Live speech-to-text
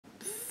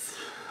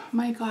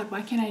my God,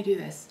 why can't I do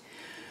this?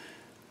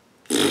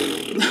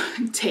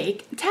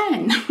 Take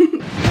 10.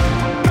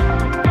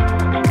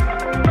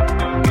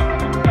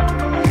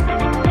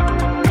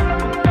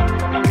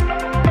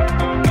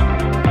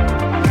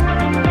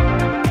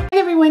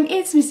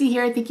 It's Missy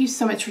here. Thank you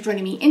so much for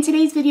joining me. In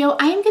today's video,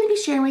 I am going to be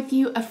sharing with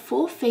you a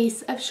full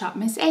face of Shop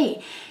Miss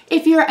A.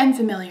 If you're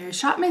unfamiliar,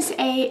 Shop Miss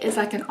A is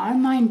like an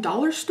online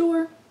dollar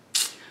store,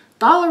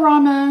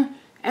 Dollarama,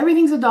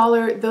 everything's a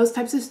dollar, those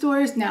types of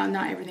stores. Now,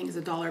 not everything is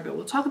a dollar, but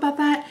we'll talk about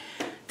that.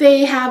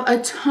 They have a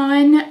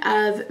ton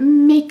of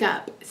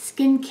makeup,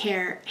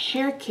 skincare,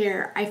 hair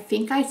care. I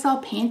think I saw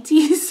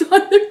panties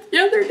on it the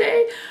other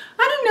day.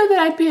 I don't know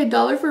that I'd pay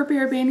 $1 for a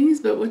pair of panties,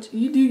 but what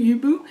you do, you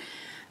boo.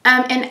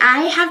 And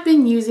I have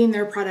been using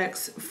their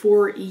products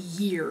for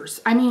years.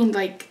 I mean,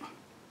 like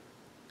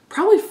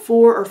probably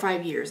 4 or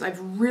 5 years.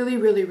 I've really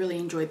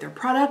enjoyed their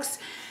products.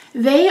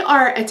 They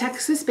are a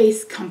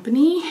Texas-based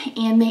company,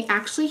 and they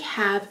actually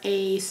have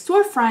a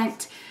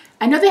storefront.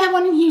 I know they have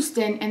one in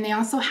Houston, and they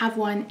also have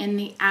one in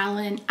the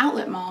Allen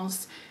outlet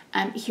malls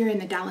here in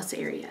the Dallas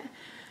area.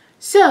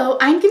 So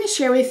I'm going to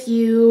share with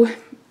you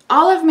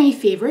all of my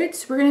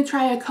favorites. We're going to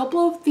try a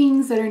couple of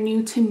things that are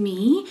new to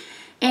me,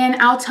 and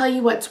I'll tell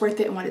you what's worth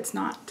it and what it's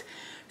not.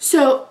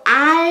 So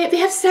they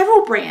have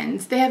several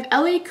brands. They have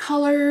LA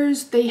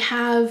Colors, they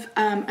have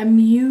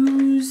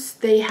Amuse,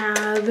 they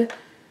have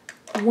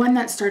one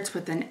that starts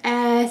with an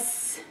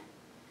S.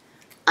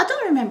 I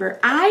don't remember.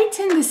 I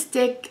tend to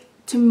stick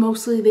to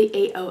mostly the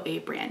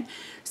AOA brand.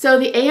 So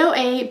the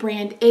AOA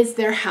brand is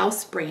their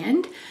house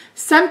brand.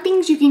 Some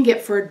things you can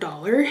get for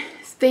 $1.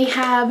 They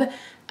have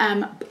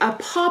a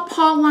Paw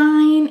Paw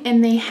line,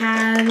 and they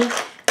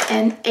have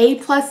an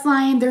A+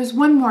 line. There's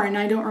one more and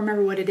I don't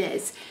remember what it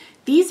is.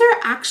 These are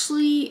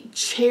actually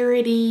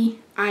charity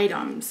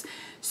items.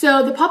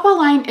 So the Paw Paw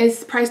line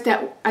is priced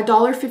at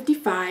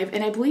 $1.55,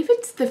 and I believe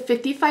it's the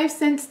 55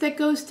 cents that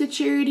goes to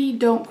charity.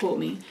 Don't quote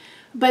me,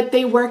 but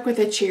they work with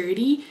a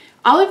charity.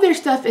 All of their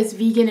stuff is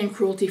vegan and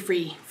cruelty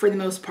free for the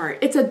most part.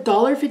 It's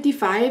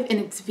 $1.55 and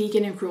it's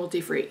vegan and cruelty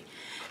free.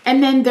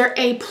 And then their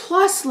A+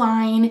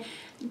 line,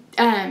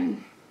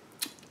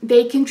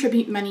 they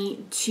contribute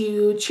money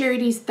to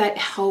charities that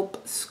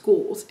help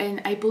schools,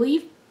 and I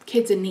believe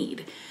kids in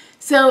need.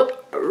 So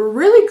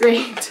really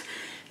great.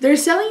 They're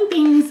selling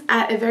things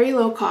at a very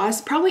low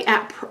cost, probably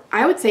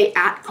I would say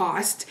at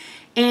cost,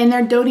 and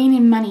they're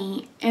donating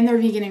money, and they're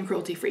vegan and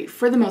cruelty free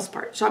for the most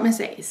part. Shop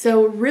Miss A.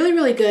 So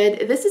really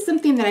good. This is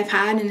something that I've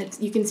had, and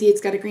you can see it's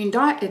got a green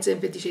dot. It's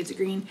in 50 Shades of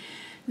Green.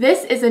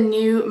 This is a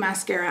new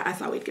mascara I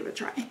thought we'd give a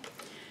try.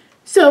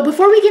 So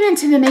before we get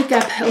into the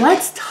makeup,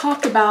 let's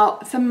talk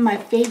about some of my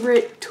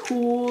favorite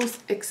tools,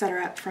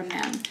 etc. from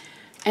them.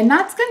 And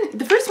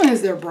the first one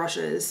is their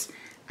brushes.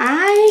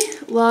 I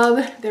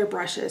love their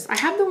brushes. I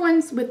have the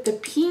ones with the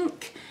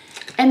pink,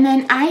 and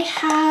then I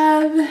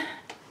have,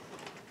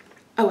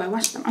 oh, I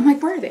washed them. I'm like,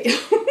 where are they?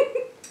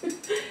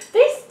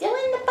 They're still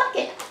in the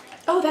bucket.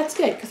 Oh, that's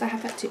good, because I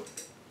have that too.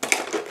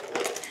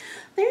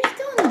 They're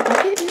still in the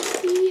bucket. Let's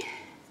see.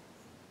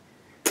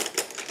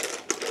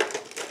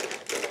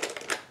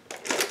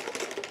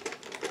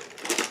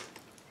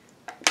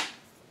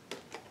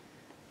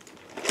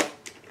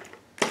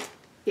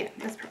 Yeah,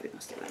 that's probably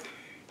most of them.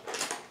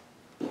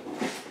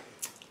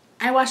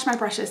 I washed my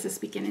brushes this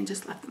weekend and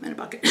just left them in a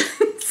bucket.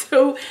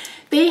 So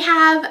they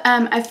have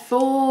a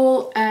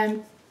full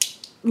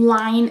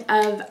line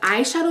of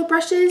eyeshadow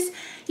brushes.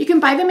 You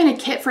can buy them in a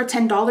kit for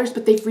 $10,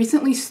 but they've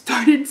recently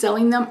started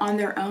selling them on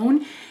their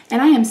own.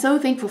 And I am so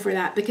thankful for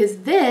that, because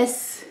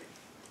this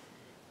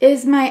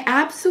is my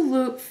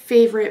absolute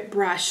favorite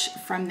brush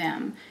from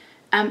them.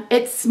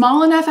 It's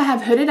small enough. I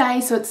have hooded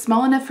eyes, so it's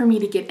small enough for me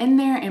to get in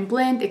there and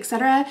blend,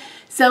 etc.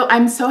 So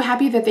I'm so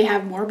happy that they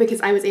have more, because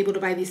I was able to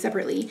buy these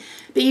separately.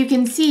 But you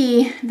can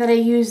see that I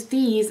use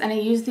these, and I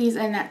use these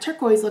in that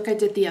turquoise look I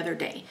did the other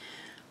day.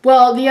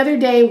 Well, the other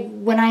day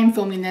when I'm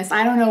filming this,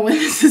 I don't know when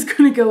this is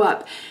going to go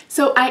up.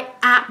 So I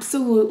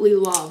absolutely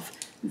love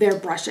their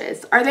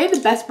brushes. Are they the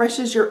best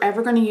brushes you're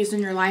ever going to use in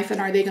your life, and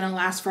are they going to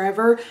last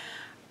forever?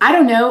 I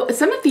don't know.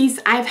 Some of these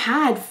I've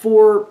had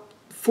for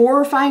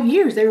 4 or 5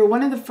 years. They were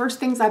one of the first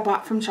things I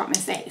bought from Shop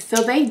Miss A.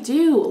 So they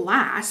do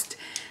last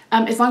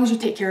as long as you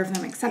take care of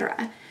them,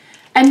 etc.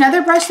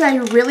 Another brush that I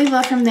really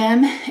love from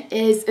them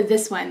is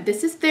this one.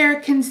 This is their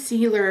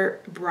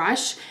concealer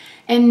brush.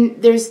 And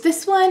there's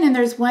this one, and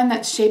there's one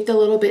that's shaped a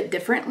little bit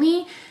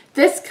differently.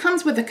 This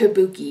comes with a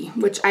kabuki,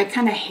 which I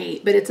kind of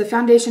hate, but it's a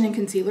foundation and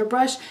concealer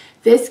brush.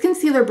 This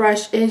concealer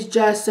brush is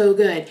just so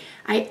good.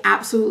 I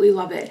absolutely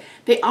love it.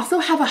 They also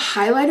have a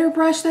highlighter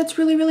brush that's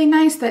really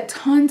nice that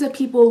tons of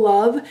people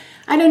love.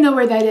 I don't know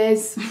where that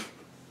is.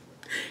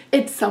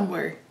 It's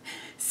somewhere.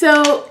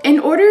 So in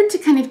order to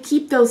kind of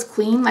keep those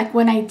clean, like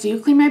when I do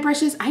clean my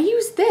brushes, I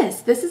use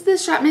this. This is the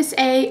Shop Miss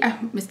A,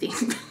 Misty.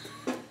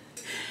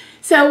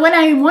 So when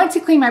I want to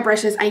clean my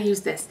brushes, I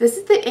use this. This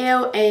is the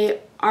AOA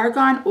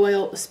Argan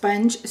Oil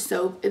Sponge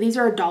Soap. These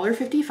are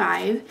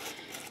 $1.55.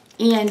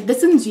 And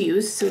this one's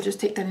used, so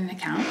just take that into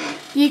account.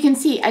 You can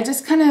see I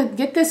just kind of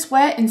get this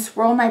wet and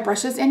swirl my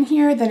brushes in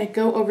here, then I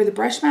go over the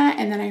brush mat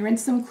and then I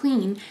rinse them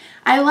clean.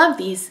 I love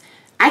these.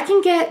 I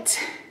can get,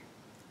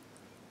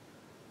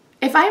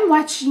 if I'm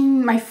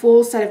watching my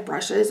full set of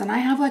brushes, and I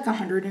have like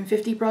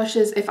 150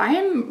 brushes, if I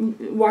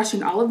am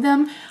washing all of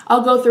them,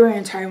 I'll go through an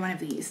entire one of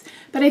these.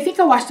 But I think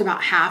I washed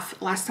about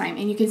half last time,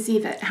 and you can see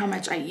that how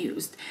much I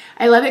used.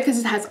 I love it because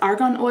it has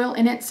argan oil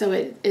in it, so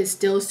it is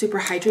still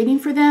super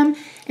hydrating for them.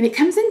 And it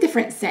comes in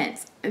different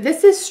scents.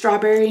 This is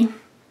strawberry.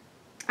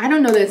 I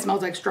don't know that it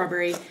smells like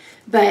strawberry,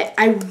 but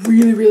I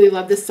really, really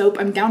love this soap.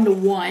 I'm down to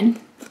one,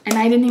 and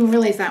I didn't even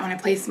realize that when I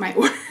placed my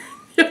order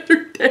the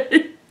other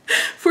day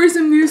for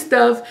some new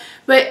stuff.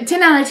 But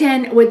 10 out of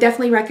 10 would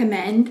definitely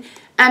recommend.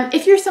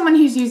 If you're someone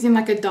who's using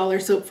like a dollar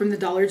soap from the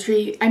Dollar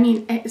Tree, I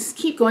mean, just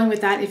keep going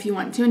with that if you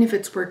want to and if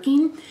it's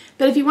working.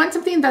 But if you want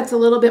something that's a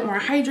little bit more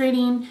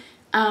hydrating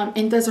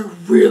and does a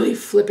really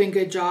flipping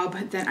good job,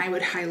 then I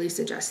would highly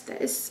suggest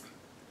this.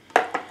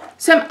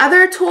 Some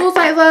other tools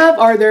I love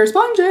are their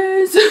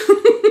sponges.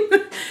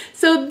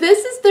 So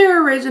this is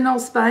their original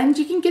sponge.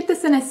 You can get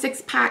this in a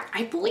 6-pack,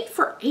 I believe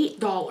for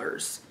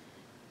 $8.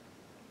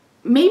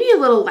 Maybe a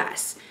little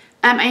less.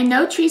 I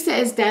know Teresa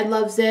is Dead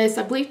loves this.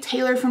 I believe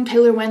Taylor from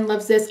Taylor Wen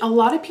loves this. A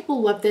lot of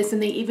people love this, and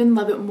they even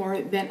love it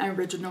more than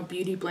Original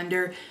Beauty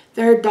Blender.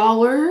 They're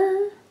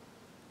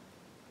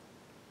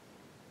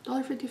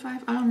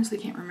 $1.55. I honestly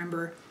can't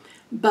remember,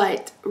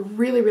 but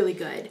really, really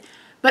good.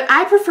 But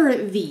I prefer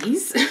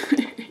these.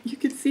 You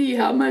can see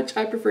how much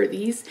I prefer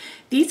these.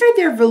 These are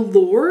their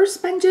velour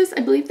sponges.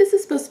 I believe this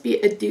is supposed to be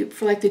a dupe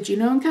for like the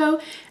Juno &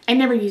 Co. I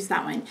never used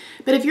that one.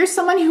 But if you're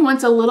someone who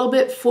wants a little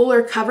bit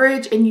fuller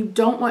coverage and you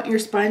don't want your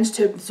sponge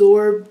to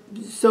absorb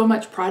so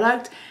much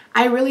product,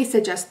 I really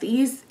suggest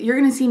these. You're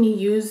going to see me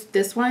use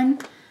this one.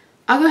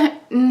 I'll go ahead,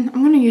 I'm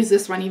going to use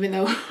this one even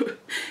though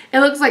it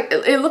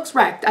looks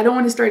wrecked. I don't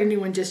want to start a new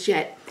one just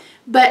yet.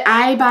 But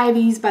I buy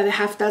these by the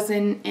half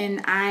dozen,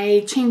 and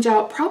I change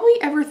out probably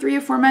every 3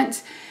 or 4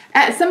 months.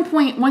 At some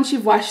point, once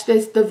you've washed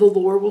this, the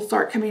velour will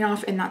start coming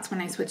off, and that's when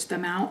I switch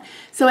them out.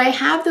 So I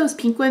have those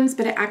pink ones,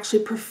 but I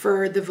actually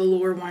prefer the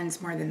velour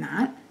ones more than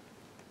that.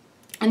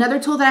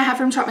 Another tool that I have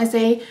from Shop Miss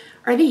A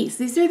are these.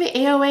 These are the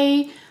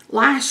AOA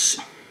Lash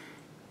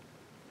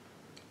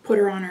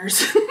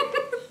Put-her-oners.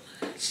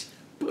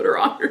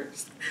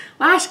 Put-her-oners.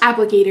 Lash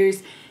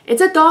applicators.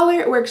 It's $1.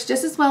 It works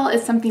just as well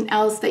as something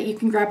else that you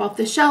can grab off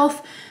the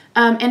shelf.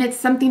 And it's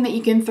something that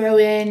you can throw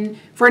in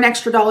for an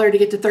extra $1 to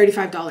get to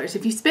 $35.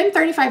 If you spend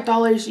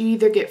 $35, you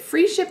either get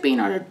free shipping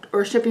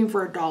or shipping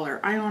for $1.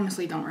 I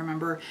honestly don't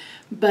remember,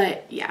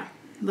 but yeah,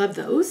 love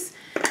those.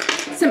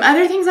 Some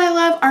other things I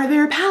love are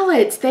their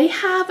palettes. They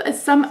have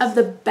some of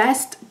the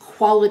best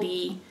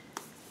quality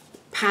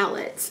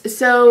palettes.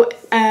 So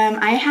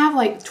I have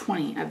like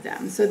 20 of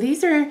them. So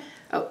these are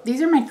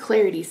my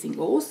Clarity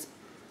singles.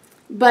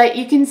 But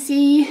you can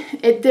see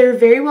they're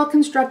very well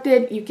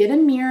constructed. You get a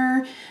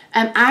mirror.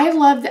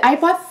 I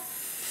bought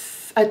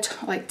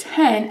like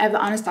 10 of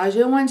the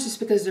Anastasia ones just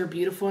because they're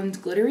beautiful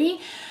and glittery.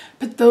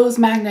 But those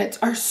magnets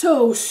are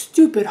so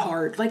stupid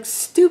hard, like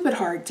stupid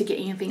hard to get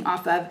anything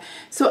off of.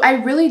 So I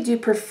really do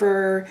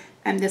prefer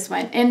this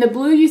one. And the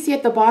blue you see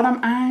at the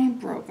bottom, I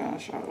broke a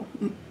shadow.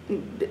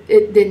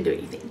 It didn't do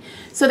anything.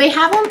 So they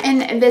have them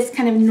in this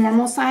kind of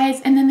normal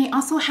size, and then they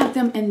also have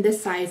them in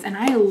this size. And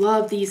I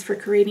love these for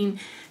creating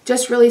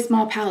just really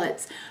small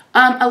palettes.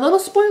 A little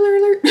spoiler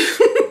alert.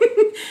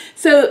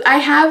 So I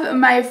have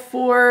my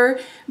 4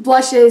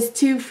 blushes,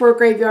 2 for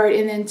Graveyard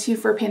and then 2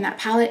 for Pan That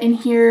Palette in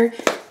here.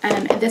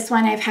 And this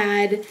one I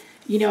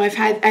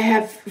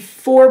have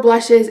 4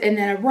 blushes and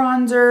then a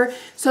bronzer.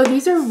 So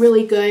these are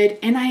really good,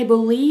 and I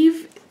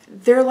believe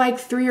they're like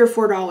 $3 or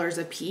 $4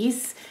 a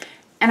piece.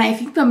 And I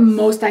think the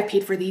most I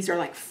paid for these are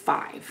like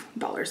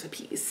 $5 a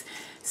piece.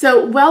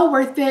 So well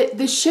worth it.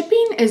 The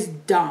shipping is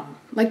dumb.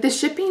 Like the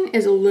shipping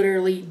is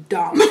literally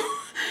dumb.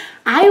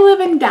 I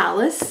live in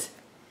Dallas.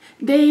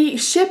 They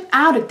ship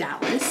out of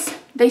Dallas.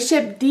 They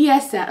ship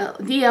DLH.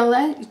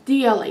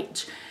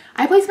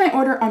 I placed my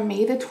order on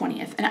May the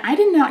 20th, and I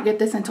did not get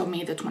this until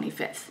May the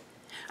 25th.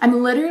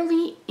 I'm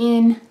literally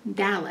in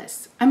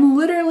Dallas.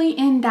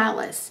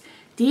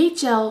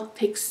 DHL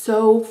takes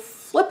so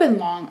flippin'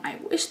 long. I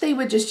wish they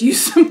would just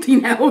use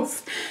something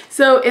else.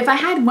 So if I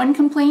had one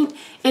complaint,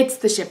 it's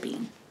the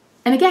shipping.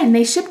 And again,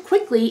 they ship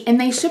quickly and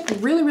they ship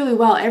really, really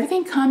well.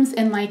 Everything comes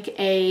in like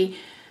a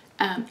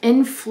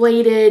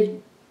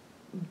inflated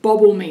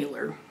bubble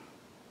mailer.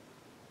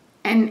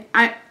 And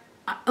I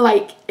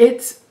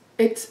should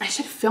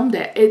have filmed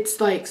it.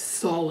 It's like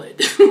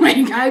solid.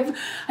 Like I've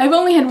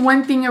only had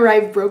one thing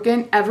arrive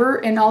broken ever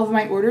in all of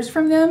my orders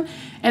from them.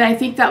 And I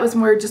think that was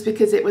more just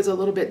because it was a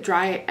little bit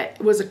dry. It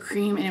was a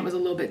cream and it was a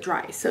little bit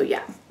dry. So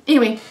yeah.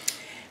 Anyway,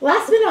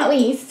 last but not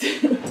least,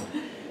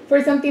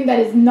 for something that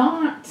is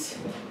not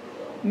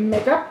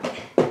makeup,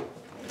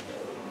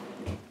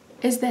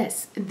 is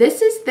this.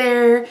 This is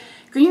their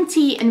green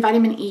tea and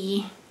vitamin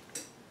E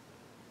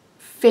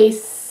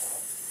face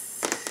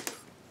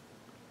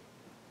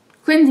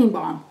cleansing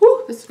balm.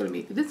 Whew, this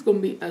is gonna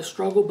be a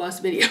struggle bus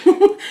video.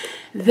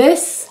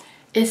 This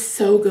is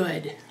so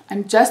good.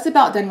 I'm just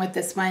about done with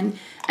this one.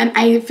 And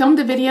I filmed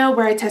a video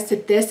where I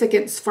tested this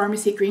against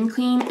Pharmacy Green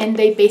Clean, and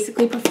they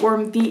basically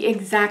perform the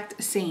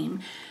exact same.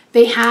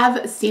 They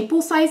have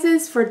sample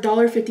sizes for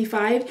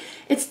 $1.55.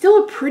 It's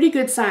still a pretty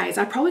good size.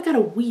 I probably got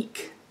a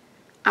week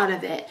out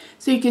of it.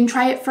 So you can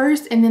try it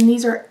first, and then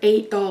these are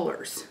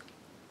 $8.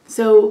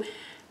 So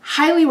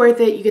highly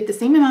worth it. You get the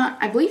same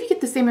amount. I believe you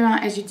get the same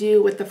amount as you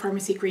do with the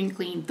Pharmacy Green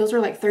Clean. Those are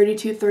like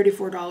 $32,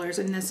 $34,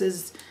 and this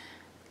is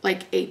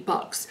like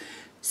 $8.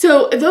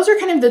 So those are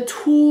kind of the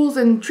tools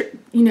and,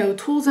 you know,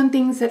 tools and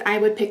things that I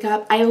would pick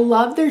up. I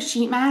love their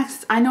sheet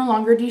masks. I no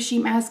longer do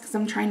sheet masks because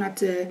I'm trying not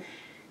to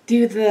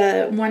do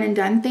the one and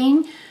done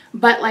thing.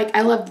 But like,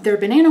 I loved their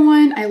banana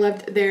one. I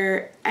loved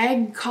their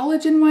egg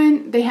collagen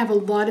one. They have a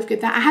lot of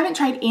good, I haven't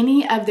tried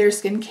any of their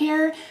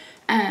skincare,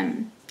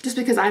 just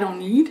because I don't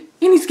need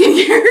any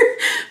skincare.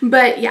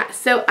 But yeah,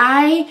 so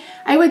I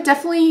would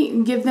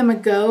definitely give them a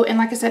go. And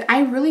like I said,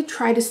 I really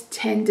try to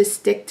tend to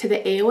stick to the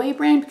AOA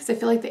brand because I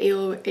feel like the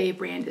AOA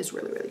brand is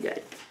really, really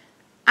good.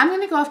 I'm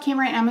going to go off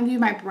camera and I'm going to do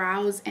my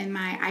brows and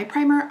my eye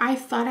primer. I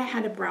thought I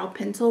had a brow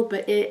pencil,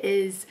 but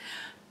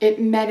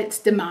it met its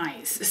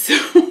demise. So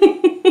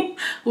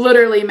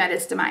literally met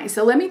its demise.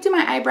 So let me do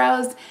my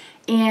eyebrows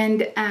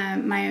and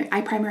my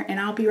eye primer, and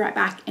I'll be right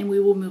back and we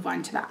will move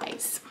on to the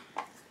eyes.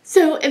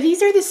 So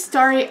these are the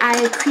Starry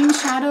Eye cream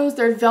shadows.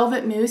 They're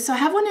velvet mousse. So I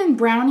have one in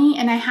brownie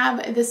and I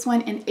have this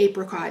one in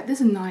apricot. This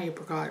is not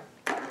apricot.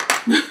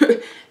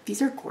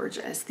 These are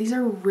gorgeous. These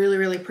are really,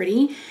 really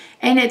pretty.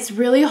 And it's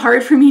really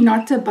hard for me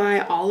not to buy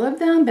all of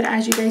them. But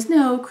as you guys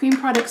know, cream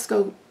products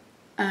go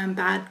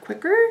bad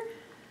quicker.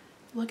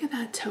 Look at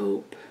that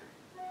taupe.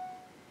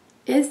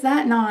 Is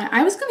that not?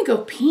 I was going to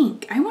go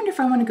pink. I wonder if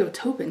I want to go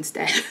taupe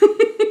instead. Do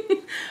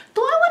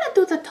I want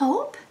to do the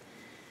taupe?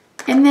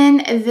 And then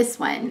this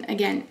one,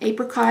 again,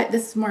 apricot.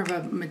 This is more of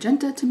a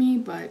magenta to me,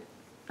 but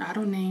I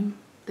don't name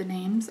the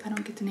names. I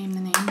don't get to name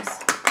the names.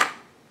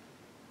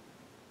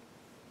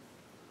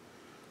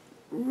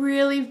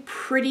 Really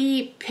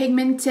pretty,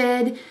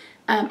 pigmented.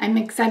 I'm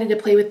excited to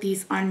play with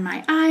these on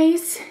my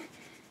eyes.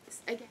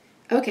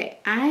 Okay,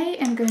 I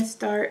am going to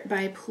start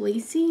by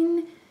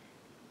placing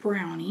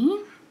brownie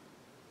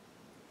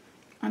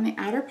on the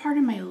outer part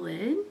of my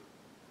lid.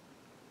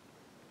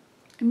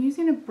 I'm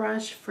using a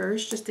brush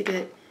first just to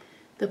get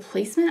the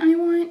placement I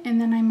want, and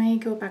then I may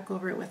go back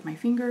over it with my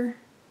finger.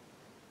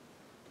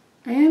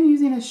 I am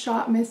using a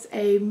Shop Miss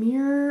A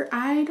mirror.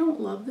 I don't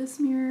love this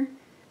mirror.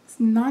 It's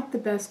not the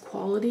best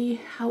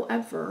quality.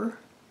 However,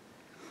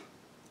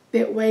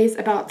 it weighs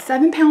about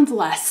 7 pounds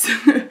less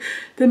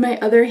than my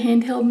other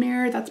handheld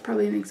mirror. That's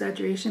probably an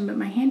exaggeration, but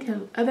my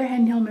other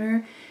handheld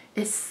mirror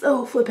is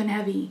so flippin'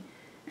 heavy.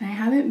 And I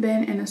haven't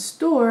been in a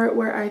store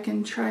where I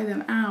can try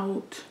them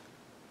out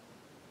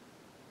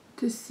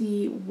to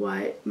see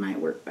what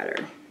might work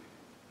better.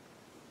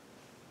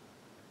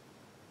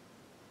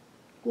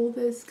 Pull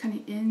this kind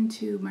of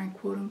into my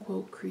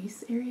quote-unquote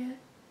crease area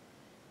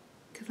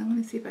because I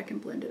want to see if I can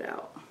blend it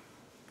out.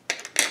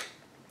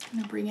 I'm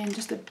going to bring in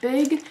just a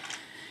big,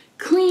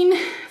 clean,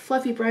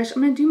 fluffy brush.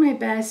 I'm going to do my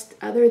best,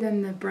 other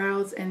than the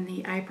brows and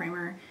the eye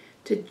primer,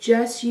 to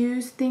just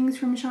use things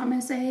from Shop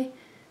Miss A.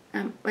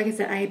 Like I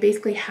said, I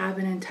basically have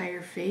an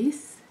entire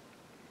face.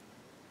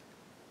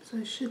 So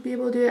I should be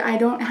able to do it. I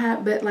don't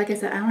have, but like I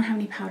said, I don't have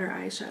any powder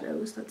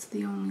eyeshadows. That's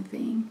the only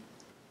thing.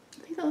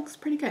 I think that looks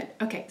pretty good.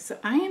 Okay, so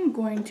I am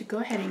going to go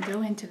ahead and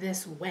go into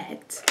this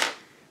wet.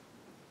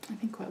 I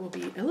think wet will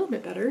be a little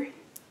bit better.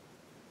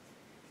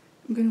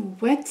 I'm going to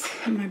wet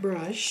my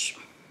brush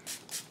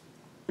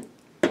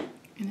and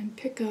then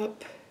pick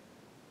up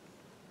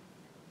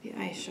the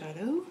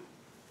eyeshadow.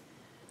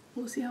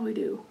 We'll see how we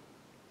do.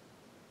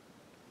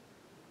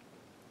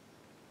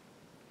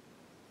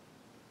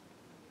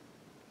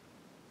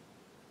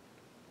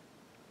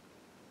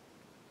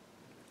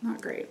 Not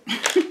great.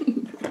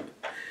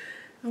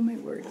 Oh my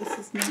word, this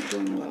is not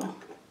going well.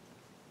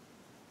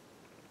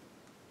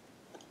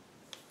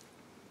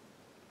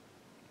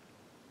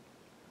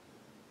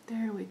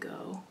 There we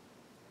go.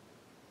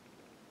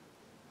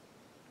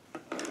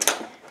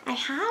 I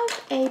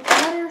have a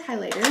powder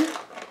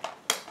highlighter.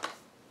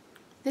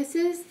 This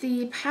is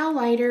the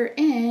Powlighter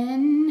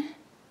in,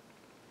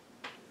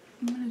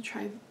 I'm going to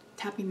try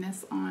tapping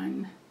this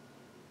on.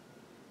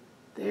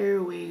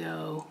 There we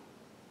go.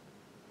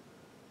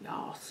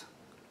 Yas.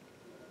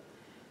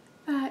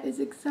 That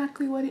is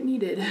exactly what it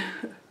needed.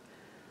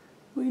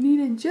 We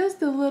needed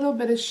just a little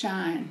bit of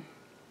shine.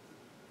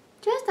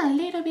 Just a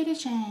little bit of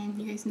shine.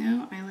 You guys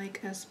know I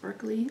like a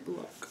sparkly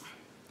look.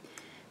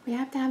 We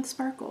have to have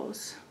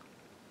sparkles.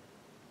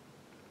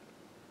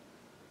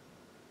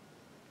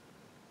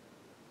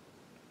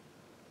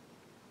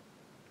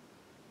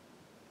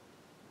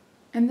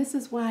 And this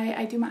is why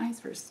I do my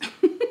eyes first.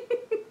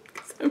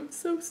 Because I'm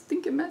so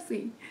stinking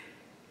messy.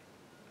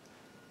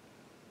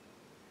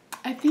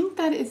 I think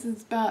that is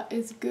about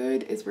as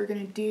good as we're going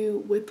to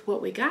do with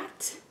what we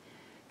got.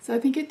 So I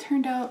think it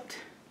turned out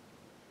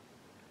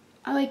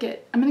I like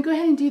it. I'm gonna go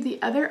ahead and do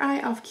the other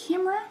eye off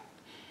camera,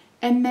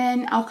 and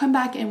then I'll come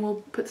back and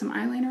we'll put some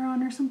eyeliner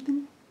on or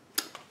something.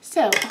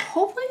 So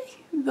hopefully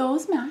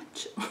those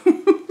match.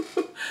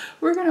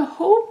 We're gonna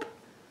hope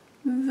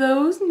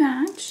those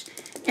match.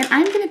 And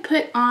I'm gonna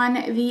put on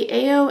the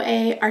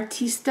AOA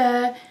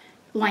Artista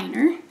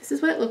liner. This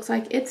is what it looks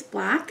like. It's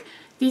black.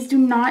 These do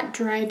not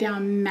dry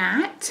down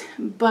matte,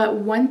 but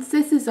once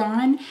this is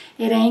on,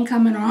 it ain't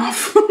coming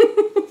off.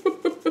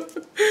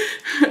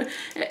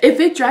 If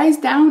it dries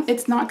down,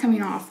 it's not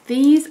coming off.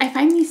 These, I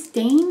find these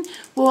stain.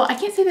 Well, I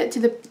can't say that to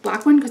the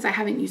black one because I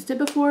haven't used it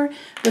before,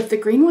 but the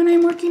green one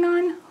I'm working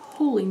on,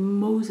 holy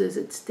Moses,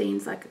 it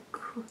stains like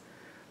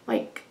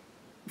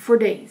for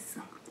days.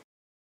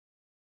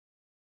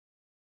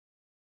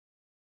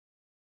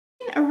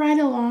 Right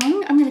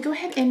along, I'm gonna go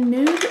ahead and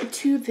move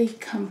to the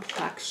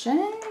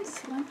complexion.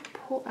 So let me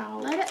pull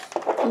out,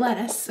 let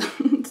us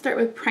start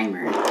with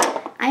primer.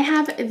 I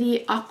have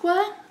the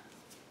Aqua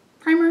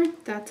primer.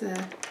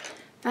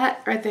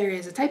 That right there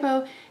is a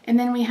typo. And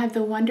then we have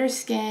the Wonder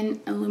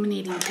Skin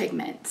Illuminating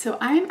Pigment. So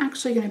I'm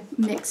actually gonna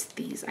mix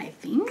these, I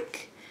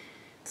think.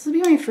 This will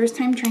be my first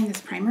time trying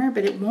this primer,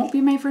 but it won't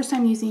be my first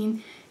time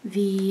using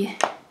the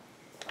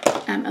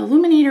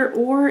illuminator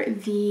or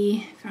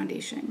the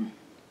foundation.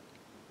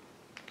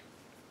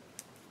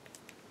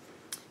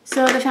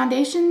 So the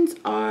foundations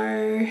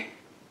are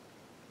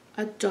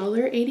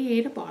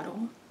 $1.88 a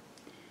bottle.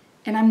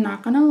 And I'm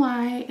not gonna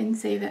lie and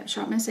say that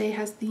Shop Miss A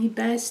has the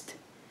best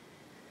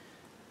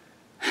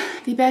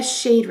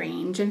shade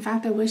range. In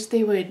fact, I wish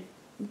they would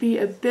be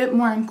a bit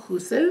more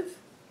inclusive,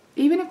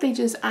 even if they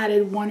just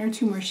added 1 or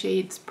 2 more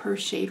shades per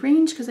shade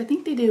range, because I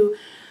think they do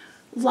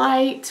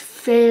light,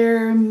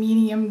 fair,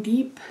 medium,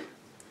 deep.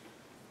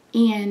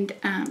 And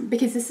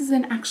because this is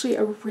actually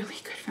a really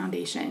good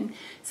foundation.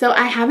 So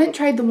I haven't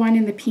tried the one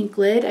in the pink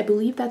lid. I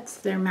believe that's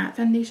their matte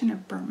foundation. I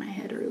burned my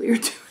head earlier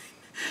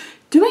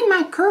doing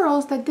my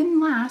curls that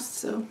didn't last.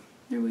 So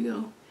there we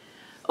go.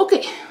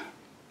 Okay.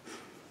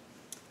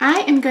 I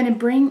am going to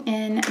bring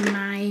in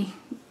my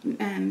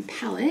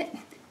palette,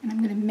 and I'm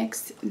going to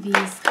mix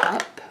these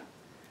up.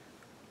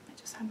 I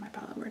just had my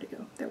palette. Where to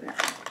go? There we are.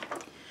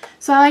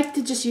 So I like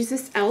to just use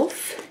this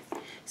e.l.f.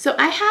 So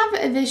I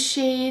have the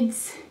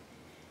shades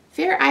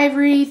Fair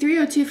Ivory,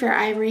 302 Fair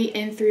Ivory,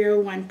 and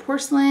 301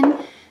 Porcelain.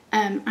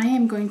 I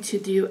am going to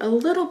do a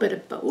little bit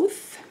of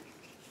both.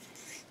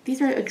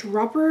 These are a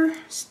dropper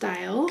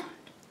style.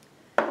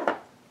 And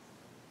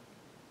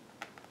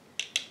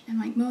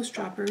like most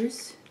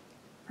droppers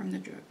from the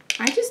drug,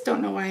 I just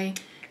don't know why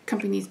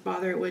companies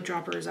bother with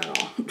droppers at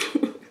all.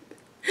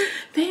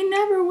 They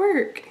never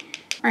work.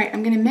 All right,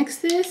 I'm gonna mix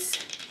this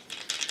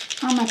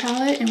on my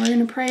palette, and we're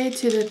gonna pray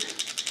to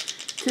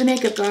the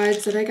makeup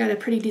gods that I got a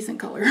pretty decent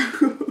color.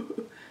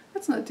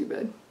 That's not too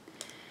bad.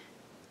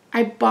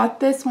 I bought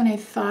this when I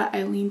thought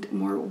I leaned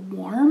more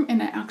warm,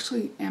 and I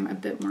actually am a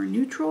bit more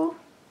neutral.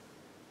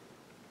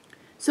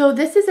 So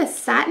this is a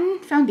satin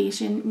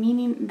foundation,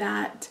 meaning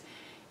that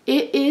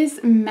it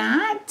is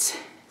matte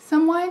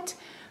somewhat,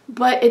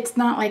 but it's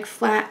not like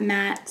flat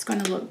matte. It's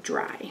going to look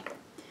dry.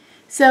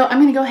 So I'm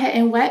going to go ahead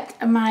and wet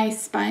my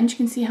sponge. You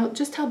can see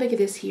just how big it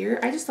is here.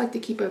 I just like to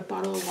keep a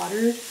bottle of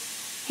water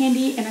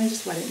handy, and I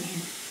just wet it in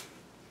here.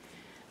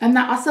 And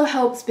that also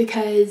helps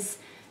because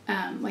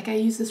like I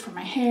use this for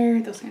my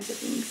hair, those kinds of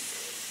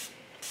things.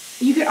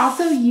 You could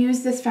also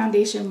use this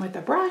foundation with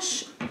a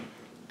brush.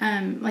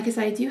 Like I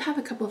said, I do have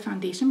a couple of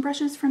foundation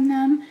brushes from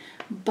them,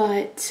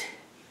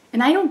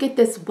 and I don't get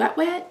this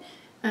wet.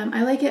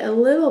 I like it a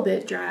little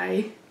bit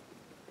dry,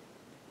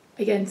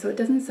 again, so it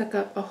doesn't suck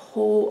up a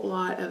whole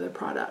lot of the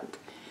product.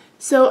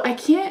 So I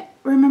can't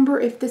remember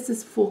if this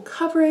is full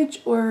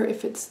coverage or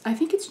if I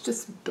think it's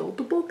just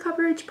buildable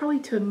coverage, probably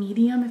to a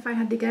medium if I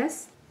had to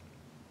guess.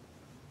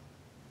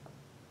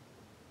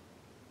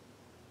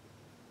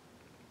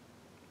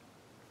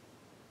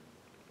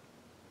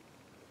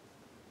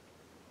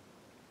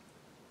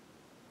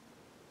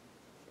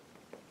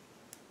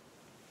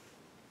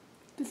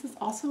 This is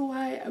also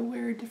why I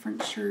wear a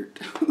different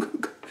shirt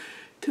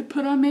to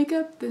put on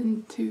makeup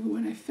than to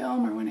when I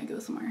film or when I go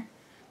somewhere.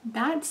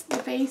 That's the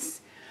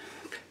face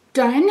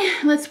done.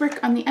 Let's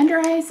work on the under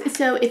eyes.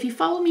 So if you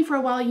follow me for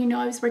a while, you know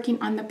I was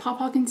working on the Paw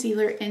Paw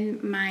concealer in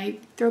my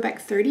Throwback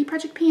 30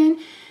 project pan.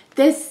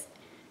 This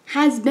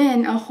has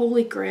been a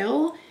holy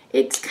grail.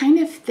 It's kind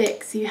of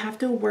thick, so you have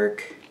to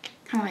work,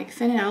 kind of like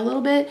thin it out a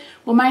little bit.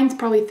 Well, mine's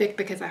probably thick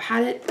because I've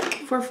had it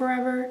for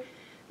forever.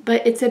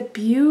 But it's a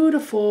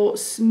beautiful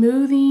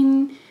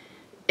smoothing.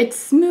 It's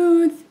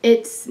smooth,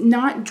 it's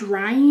not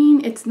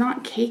drying, it's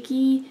not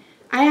cakey.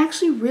 I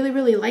actually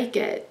really like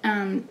it.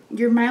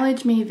 Your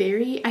mileage may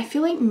vary. I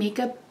feel like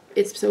makeup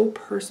is so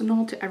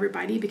personal to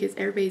everybody because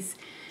everybody's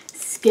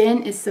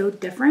skin is so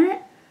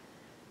different.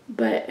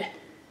 But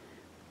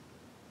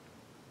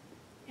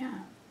yeah,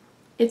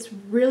 it's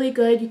really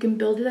good. You can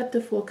build it up to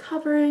full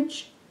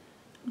coverage.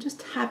 I'm just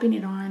tapping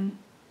it on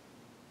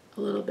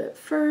a little bit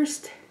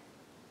first.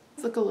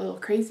 Look a little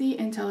crazy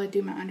until I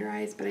do my under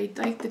eyes, but I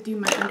like to do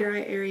my under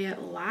eye area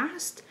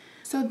last.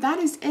 So that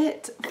is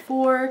it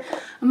for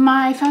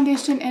my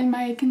foundation and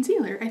my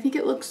concealer. I think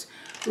it looks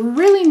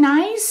really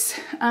nice.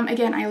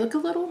 Again, I look a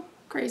little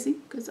crazy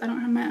because I don't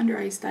have my under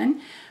eyes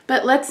done,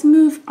 but let's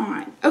move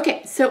on.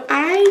 Okay, so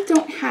I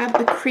don't have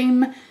a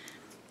cream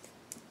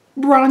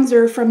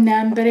bronzer from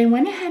them, but I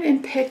went ahead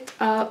and picked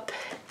up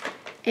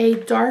a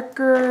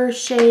darker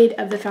shade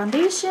of the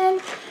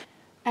foundation.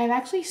 I've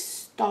actually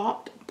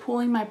stopped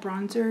pulling my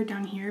bronzer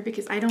down here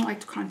because I don't like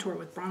to contour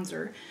with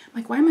bronzer. I'm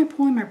like, why am I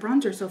pulling my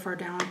bronzer so far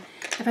down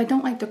if I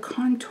don't like to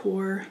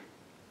contour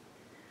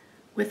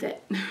with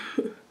it?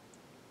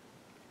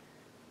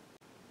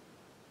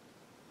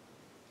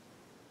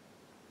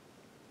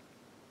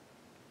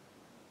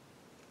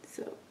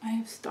 So I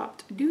have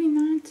stopped doing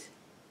that.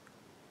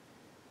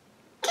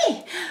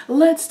 Okay,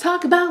 let's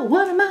talk about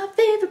one of my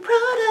favorite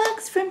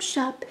products from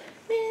Shop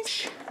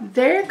Miss.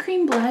 Their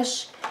cream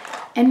blush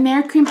and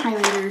their cream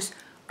highlighters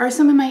are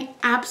some of my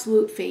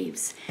absolute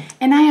faves.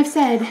 And I have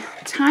said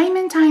time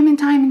and time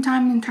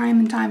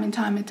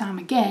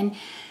again,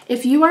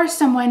 if you are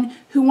someone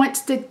who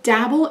wants to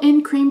dabble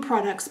in cream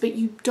products, but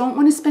you don't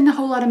want to spend a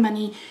whole lot of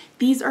money,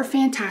 these are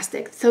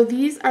fantastic. So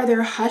these are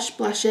their Hush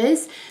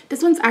blushes.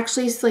 This one's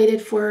actually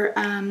slated for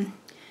I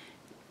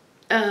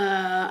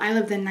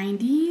Love the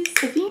 90s,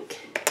 I think.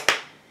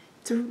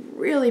 It's a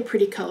really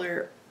pretty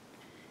color.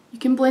 You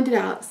can blend it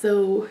out,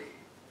 so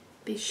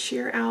they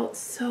sheer out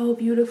so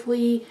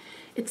beautifully.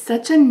 It's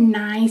such a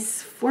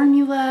nice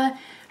formula.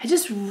 I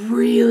just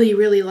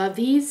really love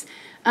these.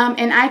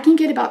 And I can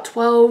get about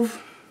 10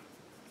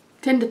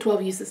 to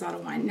 12 uses out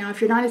of one. Now,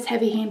 if you're not as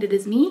heavy-handed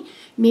as me,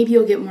 maybe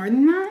you'll get more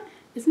than that.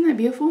 Isn't that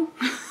beautiful?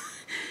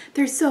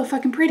 They're so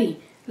fucking pretty.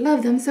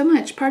 Love them so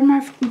much. Pardon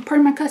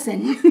my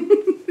cussing.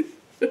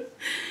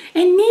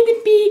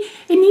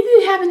 It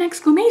needed to have an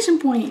exclamation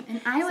point. And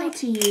I like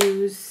to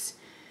use,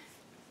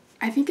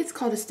 I think it's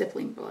called a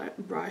stippling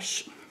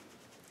brush.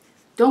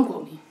 Don't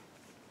quote me.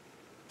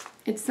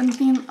 It's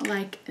something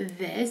like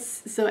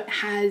this. So it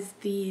has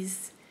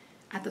these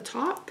at the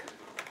top.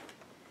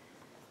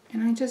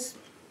 And I just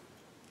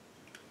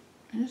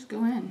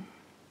go in.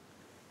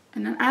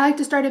 And then I like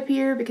to start up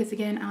here because,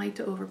 again, I like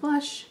to over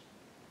blush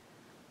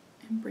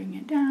and bring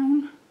it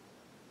down.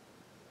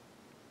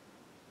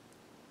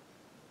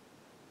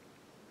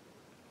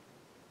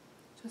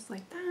 Just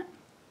like that.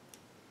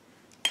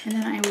 And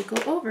then I will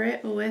go over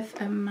it with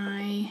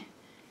my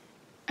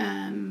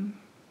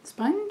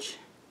sponge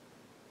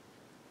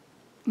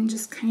and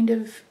just kind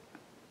of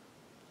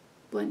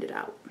blend it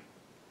out.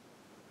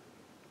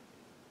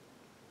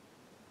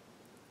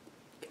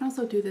 You can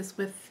also do this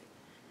with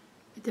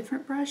a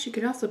different brush. You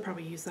could also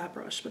probably use that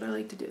brush, but I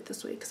like to do it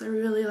this way because I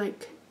really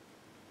like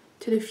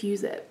to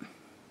diffuse it.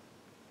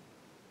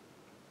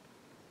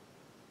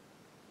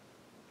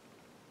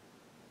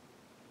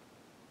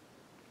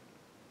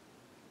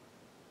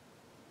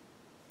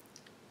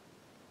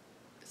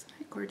 Isn't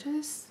that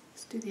gorgeous?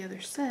 Let's do the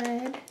other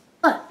side.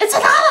 It's a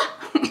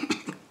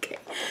Okay.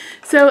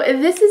 So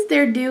this is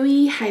their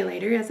dewy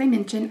highlighter, as I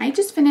mentioned. I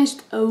just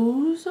finished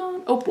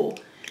Opal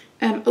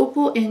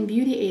in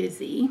Beauty A to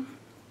Z.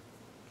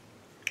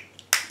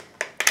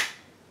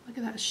 Look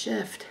at that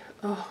shift.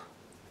 Oh.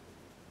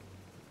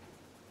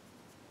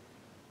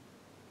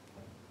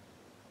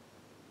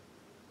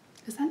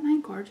 Is that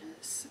night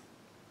gorgeous?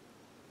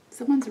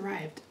 Someone's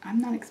arrived. I'm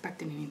not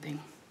expecting anything,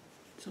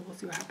 so we'll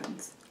see what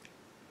happens.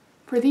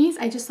 For these,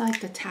 I just like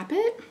to tap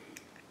it.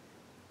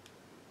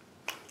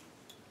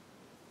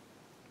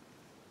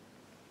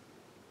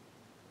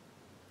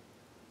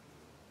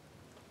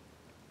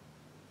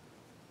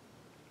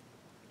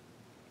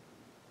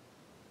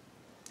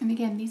 And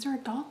again, these are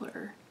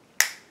 $1.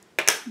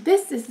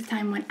 This is the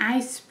time when I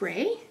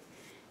spray.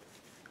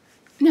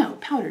 No,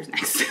 powder's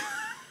next.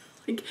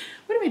 Like,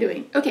 what am I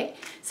doing? Okay,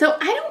 so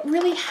I don't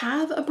really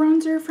have a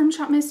bronzer from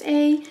Shop Miss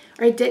A,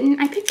 or I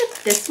didn't. I picked up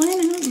this one. I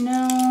don't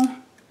know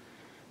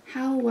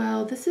how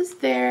well. This is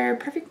their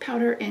Perfect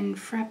Powder in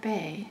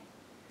Frappe.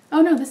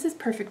 Oh no, this is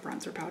Perfect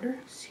Bronzer Powder.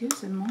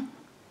 Excuse me.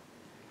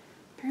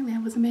 Apparently I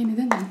wasn't paying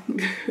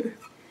attention.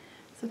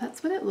 So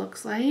that's what it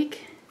looks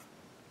like.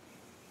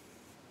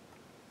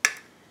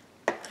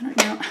 I don't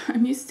know,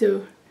 I'm used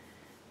to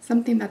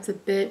something that's a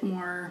bit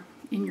more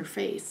in your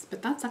face,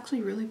 but that's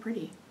actually really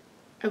pretty.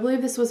 I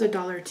believe this was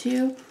 $1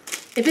 too.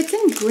 If it's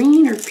in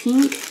green or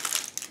pink,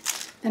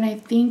 then I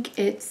think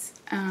it's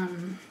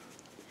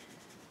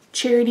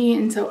charity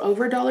and so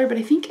over $1, but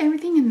I think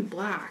everything in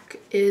black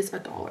is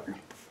 $1. All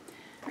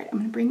right, I'm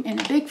gonna bring in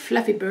a big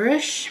fluffy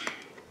brush.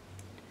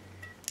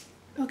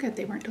 Oh good,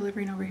 they weren't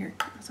delivering over here.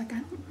 I was like, I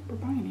don't remember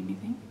buying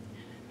anything.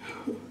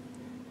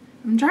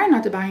 I'm trying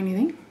not to buy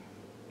anything.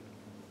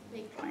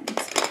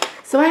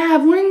 So I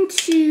have 1,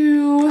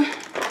 2,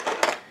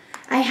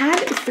 I had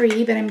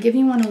 3, but I'm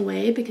giving one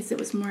away because it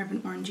was more of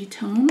an orangey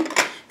tone.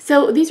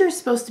 So these are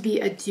supposed to be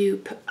a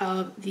dupe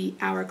of the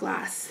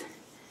Hourglass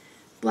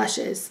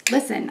blushes.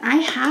 Listen, I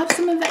have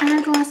some of the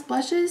Hourglass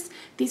blushes.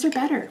 These are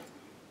better.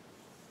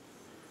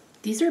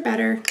 These are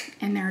better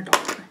and they're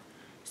 $1.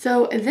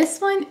 So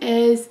this one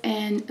is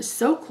in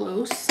So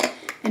Close.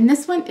 And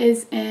this one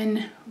is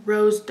in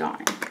Rose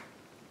Dawn.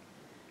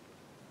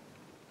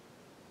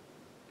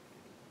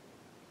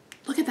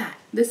 Look at that.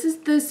 This is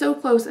the So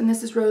Close and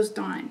this is Rose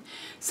Dawn.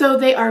 So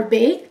they are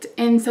baked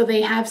and so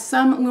they have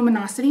some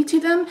luminosity to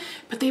them,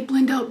 but they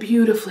blend out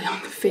beautifully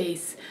on the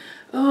face.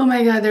 Oh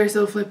my God, they're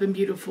so flippin'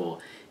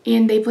 beautiful.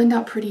 And they blend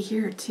out pretty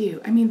here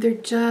too. I mean, they're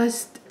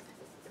just,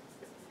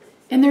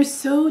 and they're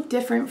so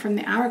different from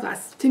the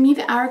Hourglass. To me,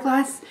 the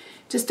Hourglass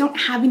just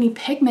don't have any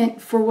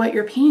pigment for what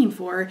you're paying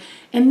for.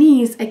 And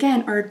these,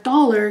 again, are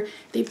 $1.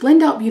 They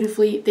blend out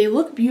beautifully. They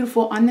look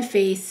beautiful on the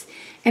face.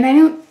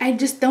 And I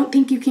just don't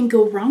think you can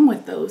go wrong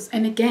with those.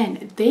 And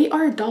again, they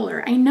are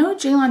 $1. I know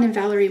Jaylon and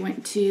Valerie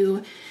went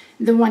to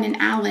the one in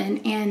Allen,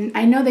 and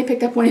I know they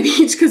picked up one of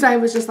each because I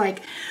was just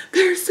like,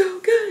 they're so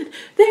good.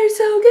 They're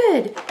so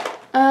good.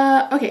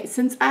 Okay,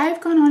 since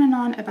I've gone on and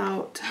on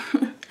about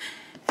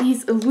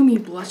these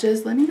Illumi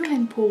blushes, let me go ahead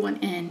and pull one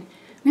in.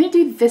 I'm going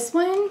to do this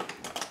one.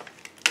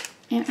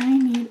 And I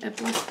need a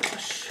blush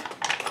brush.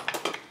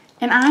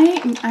 And I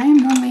am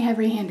normally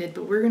heavy-handed,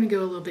 but we're going to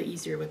go a little bit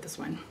easier with this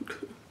one.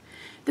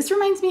 This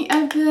reminds me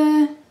of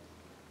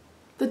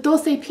the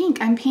Dulce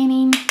Pink. I'm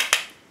painting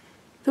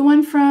the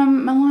one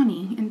from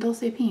Milani in Dulce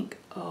Pink.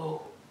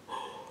 Oh,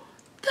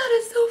 that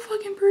is so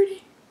fucking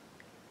pretty.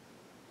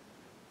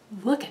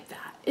 Look at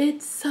that.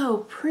 It's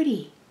so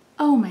pretty.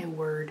 Oh my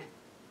word.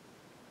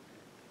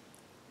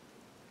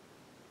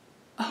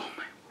 Oh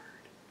my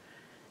word.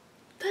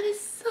 That is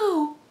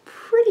so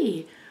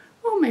pretty.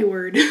 Oh my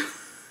word.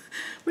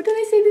 What did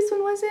I say this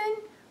one was in?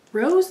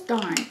 Rose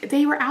Dawn.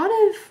 They were out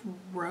of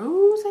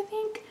Rose, I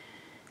think.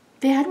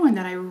 They had one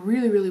that I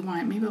really, really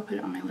want. Maybe I'll put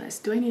it on my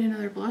list. Do I need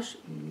another blush?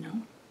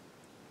 No.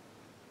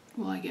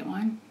 Will I get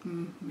one?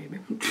 Maybe.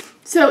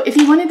 So if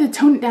you wanted to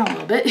tone it down a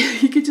little bit,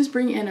 you could just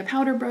bring in a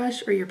powder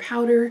brush or your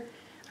powder.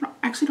 I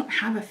actually don't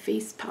have a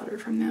face powder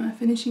from them, a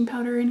finishing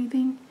powder or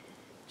anything.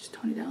 Just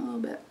tone it down a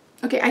little bit.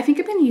 Okay, I think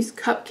I'm going to use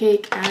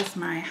Cupcake as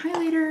my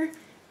highlighter.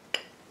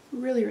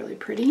 Really, really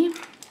pretty.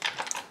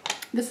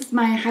 This is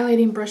my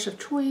highlighting brush of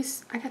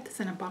choice. I got this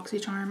in a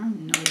BoxyCharm. I have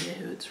no idea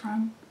who it's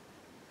from.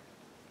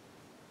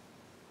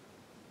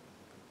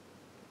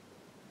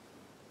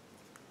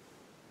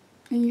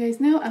 And you guys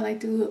know I like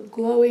to look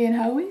glowy and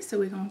hoey, so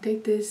we're going to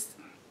take this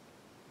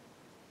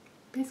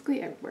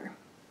basically everywhere.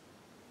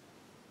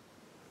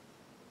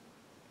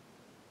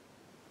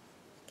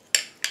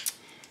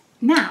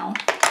 Now,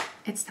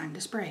 it's time to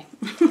spray.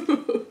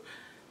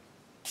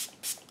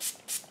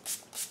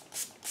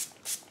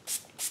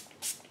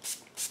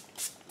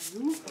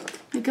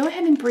 Go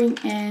ahead and bring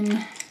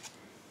in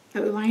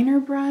a liner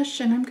brush,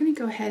 and I'm going to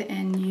go ahead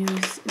and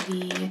use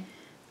the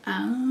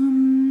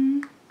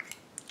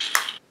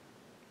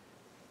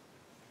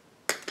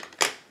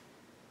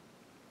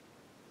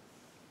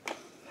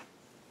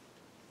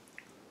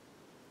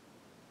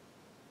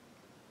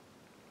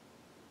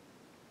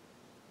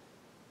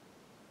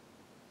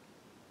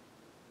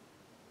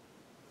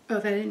oh,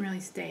 that didn't really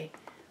stay.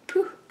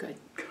 Whew, good.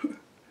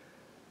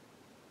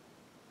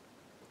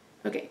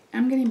 Okay,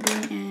 I'm going to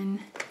bring in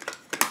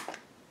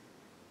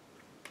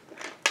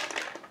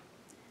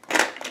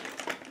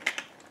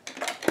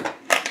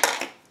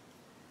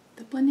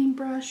the blending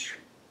brush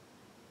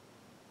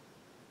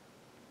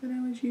that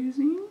I was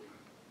using.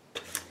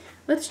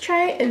 Let's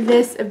try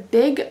this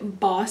Big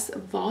Boss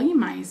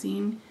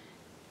Volumizing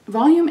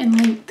Volume and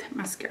Length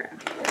Mascara.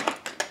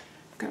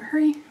 Gotta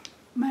hurry,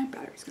 my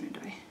battery's gonna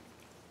die.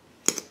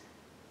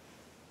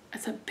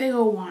 It's a big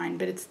old wand,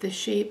 but it's the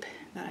shape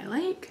that I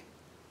like.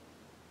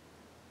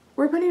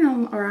 We're putting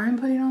on, or I'm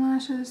putting on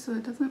lashes, so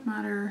it doesn't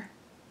matter.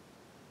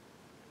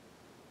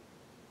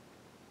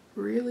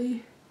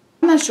 Really?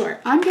 I'm not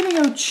sure. I'm gonna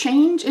go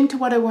change into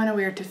what I want to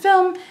wear to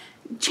film,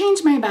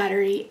 change my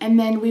battery, and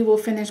then we will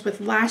finish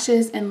with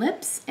lashes and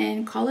lips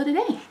and call it a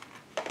day.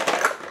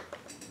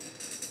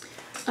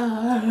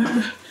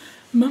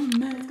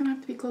 Mama, it's gonna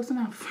have to be close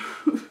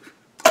enough.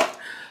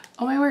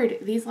 Oh my word,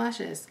 these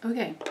lashes.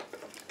 Okay.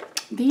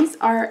 These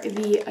are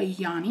the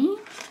Yanni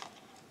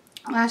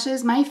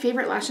lashes. My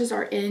favorite lashes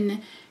are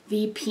in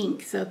the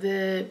pink, so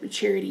the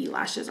charity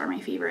lashes are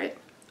my favorite.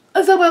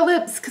 Let's talk about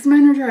lips, because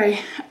mine are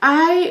dry.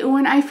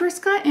 When I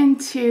first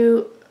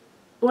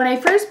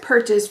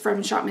purchased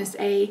from Shop Miss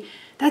A,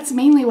 that's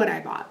mainly what I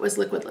bought, was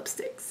liquid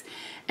lipsticks.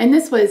 And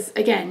this was,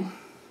 again,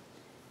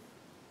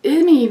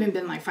 it may even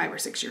been like 5 or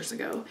 6 years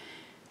ago.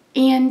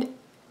 And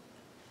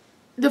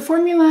the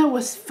formula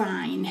was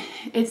fine.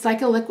 It's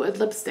like a liquid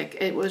lipstick.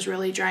 It was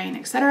really drying,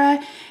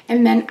 etc.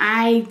 And then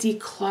I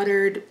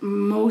decluttered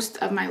most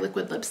of my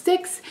liquid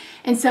lipsticks,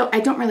 and so I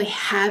don't really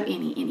have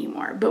any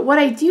anymore. But what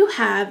I do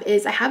have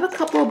is I have a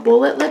couple of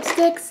bullet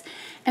lipsticks,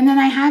 and then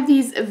I have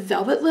these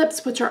velvet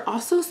lips, which are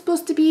also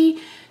supposed to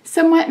be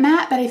somewhat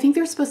matte, but I think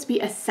they're supposed to be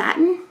a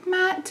satin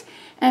matte.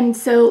 And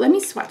so let me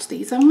swatch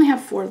these. I only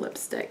have 4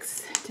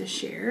 lipsticks to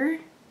share.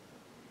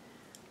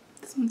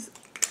 This one's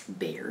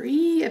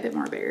berry, a bit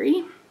more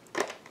berry.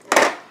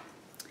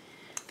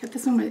 Got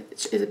this one,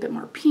 which is a bit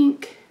more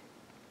pink.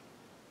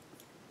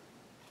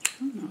 I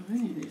don't know if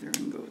any of these are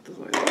gonna go with the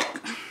way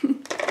I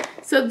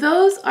look. So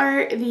those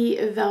are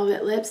the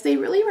velvet lips. They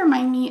really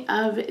remind me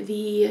of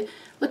the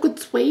liquid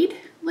suede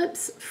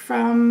lips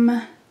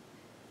from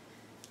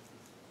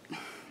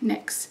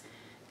NYX.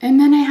 And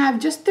then I have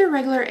just the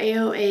regular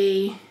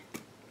AOA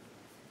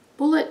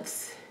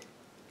bullets.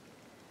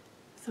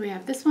 So we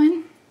have this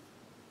one,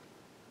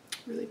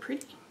 really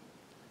pretty,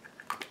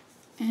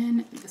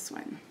 and this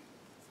one.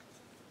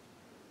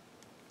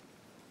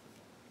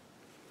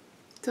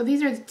 So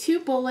these are the two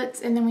bullets,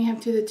 and then we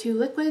have the two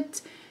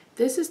liquids.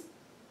 This is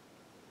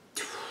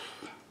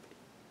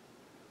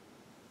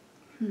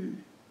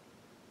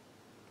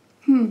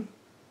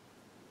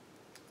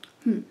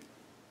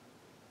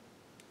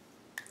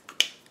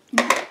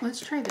Let's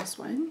try this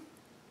one.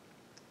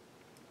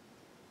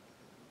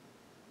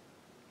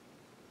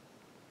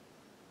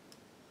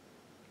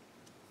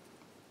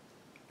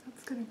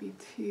 That's gonna be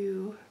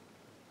two.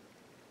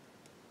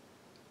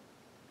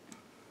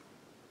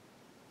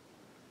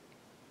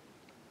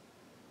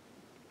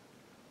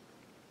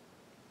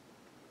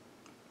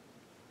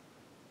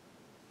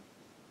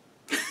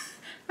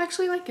 I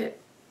actually like it.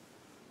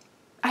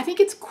 I think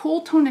it's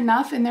cool tone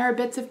enough, and there are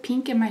bits of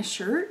pink in my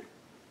shirt.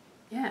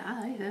 Yeah,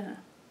 I like that.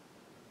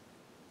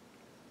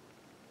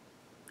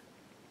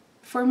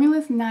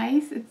 Formula's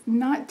nice. It's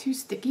not too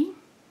sticky.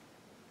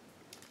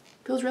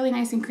 Feels really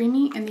nice and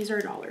creamy, and these are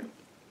 $1.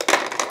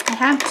 I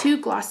have two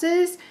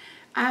glosses.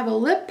 I have a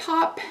lip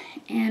pop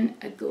and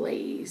a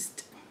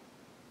glazed.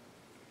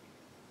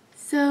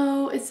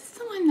 So is this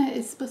the one that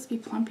is supposed to be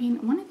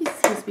plumping? One of these is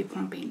supposed to be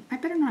plumping. I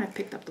better not have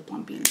picked up the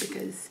plumping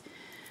because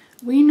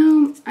we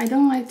know I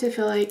don't like to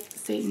feel like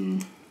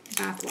Satan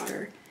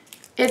bathwater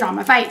is on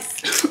my face.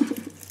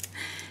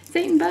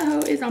 Satan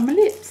butthole is on my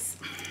lips.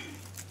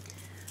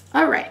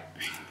 All right,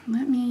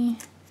 let me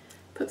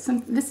put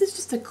some, this is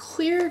just a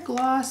clear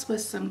gloss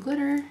with some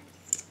glitter.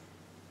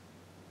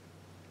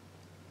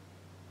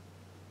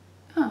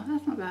 Oh,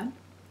 that's not bad.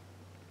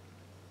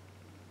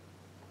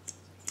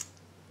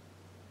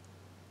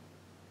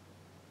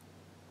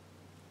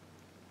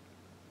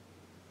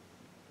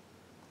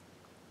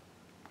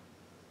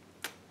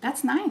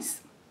 That's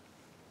nice.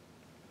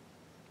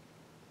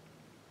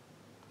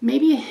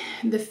 Maybe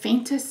the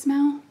faintest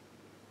smell.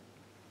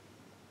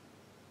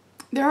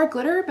 There are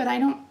glitter, but I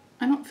don't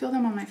feel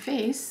them on my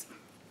face.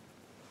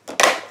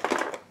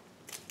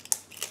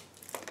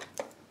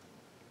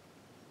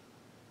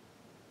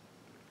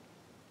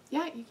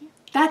 Yeah, you can.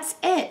 That's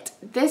it.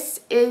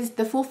 This is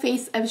the full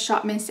face of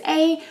Shop Miss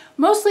A,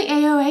 mostly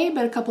AOA,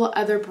 but a couple of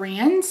other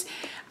brands.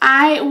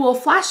 I will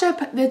flash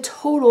up the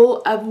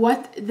total of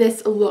what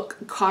this look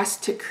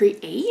cost to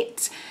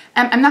create.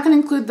 I'm not going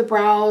to include the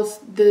brows,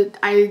 the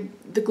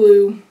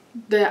glue,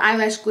 the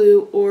eyelash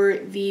glue, or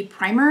the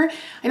primer.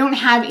 I don't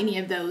have any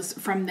of those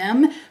from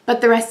them,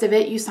 but the rest of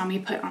it you saw me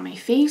put on my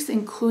face,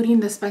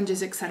 including the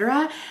sponges,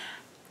 etc.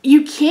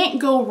 You can't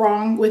go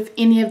wrong with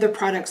any of the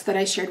products that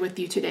I shared with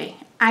you today.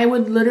 I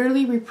would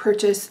literally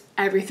repurchase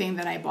everything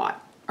that I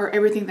bought or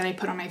everything that I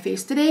put on my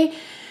face today.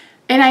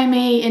 And I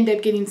may end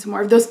up getting some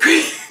more of those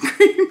cream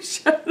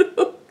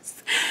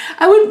shadows.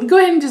 I would go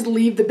ahead and just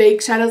leave the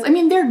baked shadows. I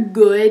mean, they're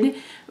good,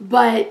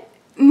 but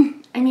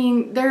I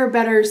mean, there are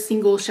better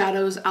single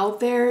shadows out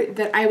there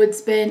that I would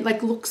spend,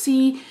 like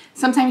Luxie,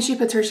 sometimes she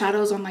puts her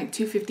shadows on like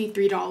 $2.50,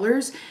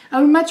 $3. I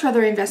would much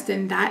rather invest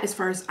in that as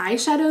far as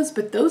eyeshadows,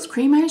 but those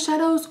cream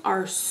eyeshadows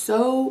are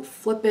so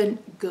flippin'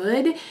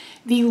 good.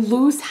 The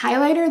loose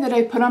highlighter that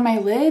I put on my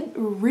lid,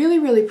 really,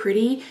 really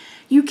pretty.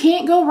 You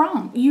can't go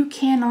wrong. You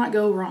cannot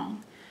go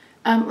wrong.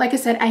 Like I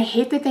said, I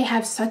hate that they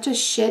have such a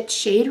shit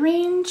shade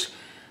range.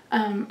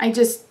 I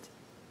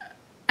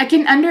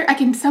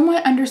can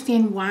somewhat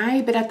understand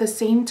why, but at the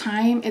same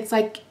time, it's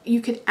like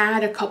you could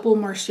add a couple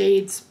more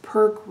shades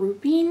per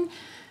grouping.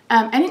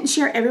 I didn't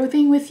share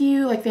everything with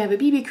you. Like they have a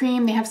BB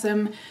cream, they have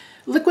some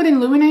liquid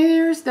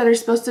illuminators that are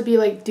supposed to be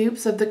like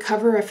dupes of the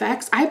Cover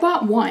FX. I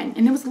bought one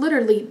and it was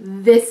literally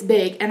this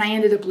big and I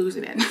ended up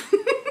losing it.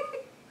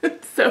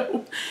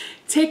 So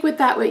take with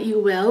that what you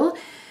will.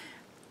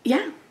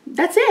 Yeah,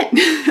 that's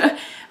it.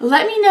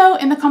 Let me know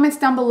in the comments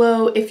down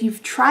below if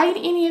you've tried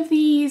any of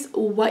these,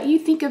 what you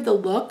think of the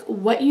look,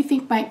 what you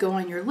think might go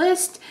on your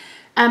list.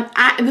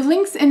 The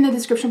links in the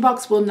description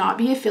box will not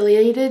be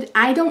affiliated.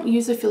 I don't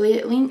use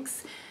affiliate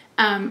links.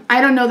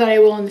 I don't know that I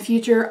will in the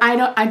future.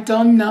 I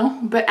don't know,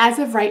 but as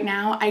of right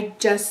now, I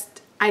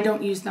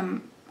don't use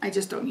them. I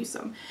just don't use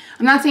them.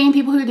 I'm not saying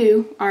people who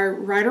do are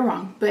right or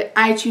wrong, but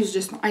I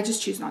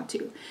just choose not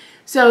to.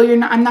 So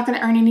I'm not going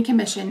to earn any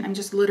commission. I'm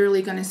just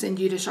literally going to send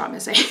you to Shop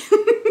Miss A.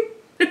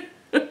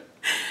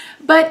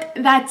 But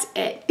that's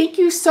it. Thank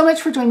you so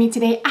much for joining me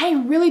today. I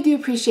really do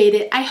appreciate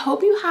it. I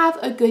hope you have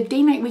a good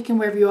day, night, weekend,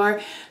 wherever you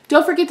are.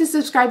 Don't forget to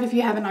subscribe if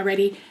you haven't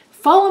already.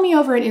 Follow me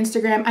over at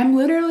Instagram. I'm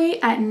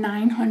literally at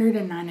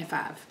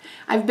 995.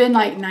 I've been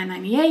like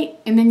 998,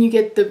 and then you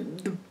get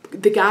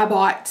the guy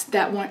bots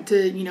that want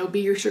to, you know,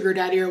 be your sugar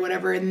daddy or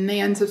whatever, and they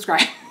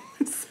unsubscribe.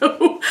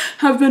 So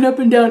I've been up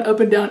and down, up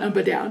and down, up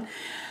and down.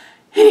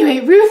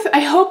 Anyway, Ruth, I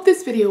hope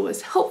this video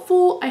was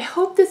helpful. I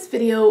hope this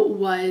video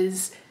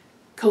was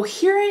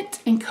coherent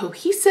and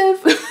cohesive.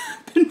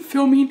 I've been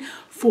filming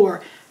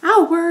for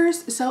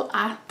hours, so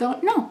I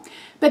don't know.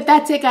 But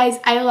that's it, guys.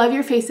 I love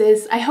your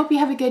faces. I hope you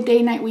have a good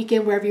day, night,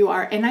 weekend, wherever you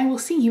are, and I will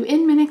see you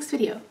in my next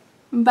video.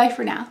 Bye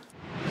for now.